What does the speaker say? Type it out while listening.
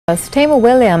Thema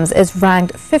Williams is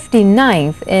ranked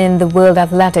 59th in the World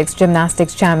Athletics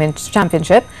Gymnastics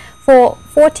Championship. For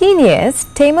 14 years,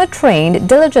 Thema trained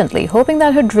diligently, hoping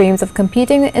that her dreams of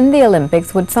competing in the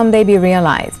Olympics would someday be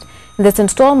realized. In this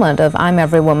installment of I'm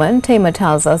Every Woman, Thema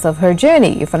tells us of her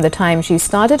journey from the time she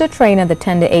started to train at the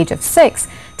tender age of 6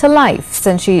 to life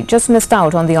since she just missed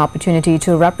out on the opportunity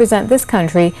to represent this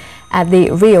country at the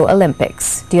Rio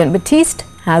Olympics. Dion Batiste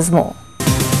has more.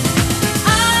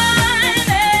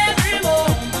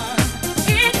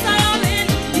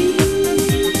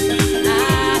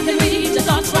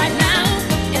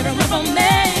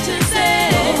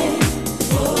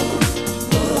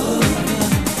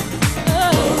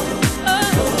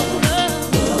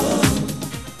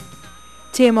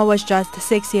 Thema was just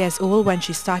 6 years old when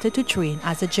she started to train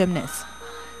as a gymnast.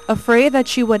 Afraid that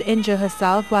she would injure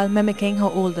herself while mimicking her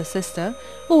older sister,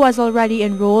 who was already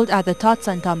enrolled at the Tots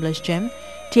and Tumblers gym,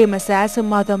 Thema says her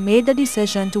mother made the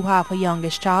decision to have her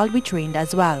youngest child be trained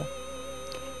as well.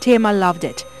 Thema loved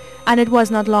it, and it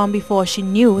was not long before she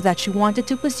knew that she wanted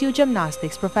to pursue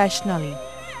gymnastics professionally.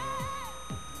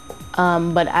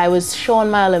 But I was shown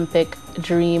my Olympic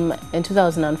dream in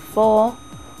 2004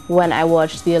 when I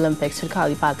watched the Olympics with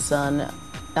Carly Paxson.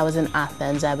 That was in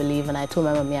Athens, I believe, and I told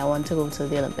my mommy I want to go to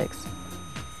the Olympics.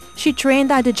 She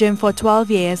trained at the gym for 12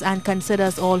 years and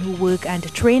considers all who work and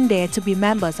train there to be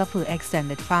members of her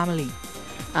extended family.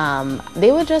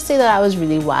 They would just say that I was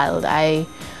really wild. I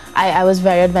was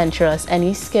very adventurous.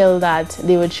 Any skill that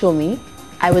they would show me,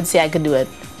 I would say I could do it.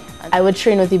 I would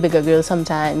train with the bigger girls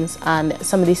sometimes, and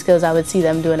some of these skills I would see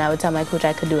them do and I would tell my coach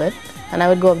I could do it. And I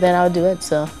would go up there and I would do it.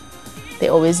 So they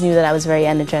always knew that I was very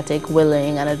energetic,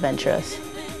 willing, and adventurous.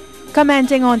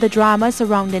 Commenting on the drama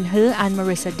surrounding her and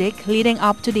Marissa Dick leading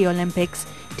up to the Olympics,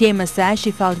 Thema says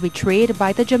she felt betrayed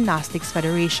by the Gymnastics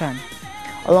Federation.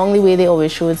 Along the way, they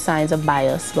always showed signs of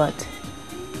bias, but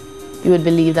you would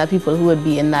believe that people who would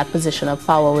be in that position of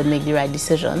power would make the right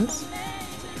decisions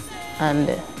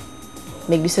and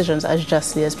make decisions as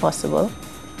justly as possible.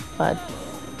 But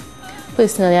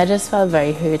personally, I just felt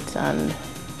very hurt and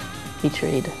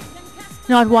betrayed.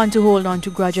 Not one to hold on to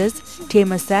grudges,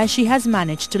 Thema says she has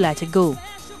managed to let it go.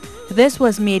 This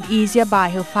was made easier by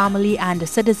her family and the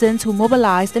citizens who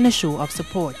mobilized in a show of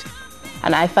support.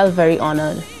 And I felt very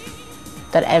honored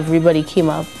that everybody came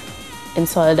up in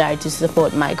solidarity to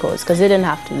support my cause, because they didn't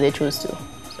have to, they chose to.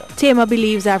 So. Thema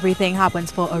believes everything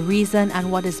happens for a reason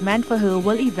and what is meant for her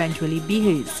will eventually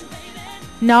be hers.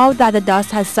 Now that the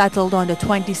dust has settled on the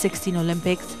 2016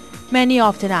 Olympics, many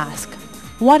often ask,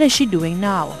 what is she doing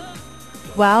now?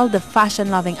 Well, the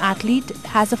fashion-loving athlete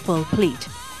has a full plate.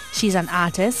 She's an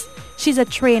artist, she's a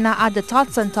trainer at the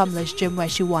Tots and Tumblers gym where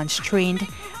she once trained,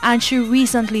 and she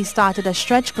recently started a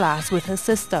stretch class with her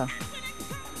sister.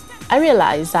 I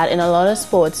realized that in a lot of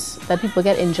sports that people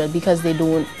get injured because they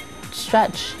don't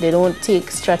stretch. They don't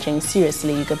take stretching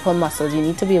seriously. You can pull muscles. You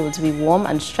need to be able to be warm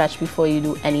and stretch before you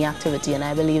do any activity, and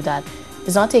I believe that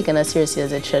it's not taken as seriously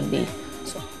as it should be.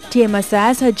 Thema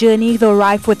says her journey, though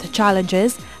rife with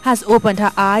challenges, has opened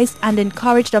her eyes and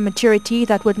encouraged a maturity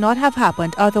that would not have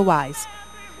happened otherwise.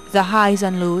 The highs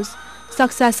and lows,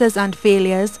 successes and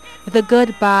failures, the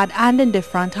good, bad and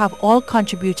indifferent have all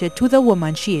contributed to the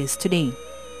woman she is today.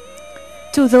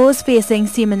 To those facing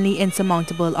seemingly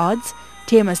insurmountable odds,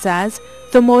 Thema says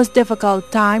the most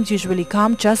difficult times usually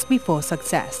come just before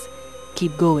success.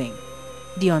 Keep going.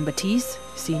 Dion Batiste,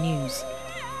 C News.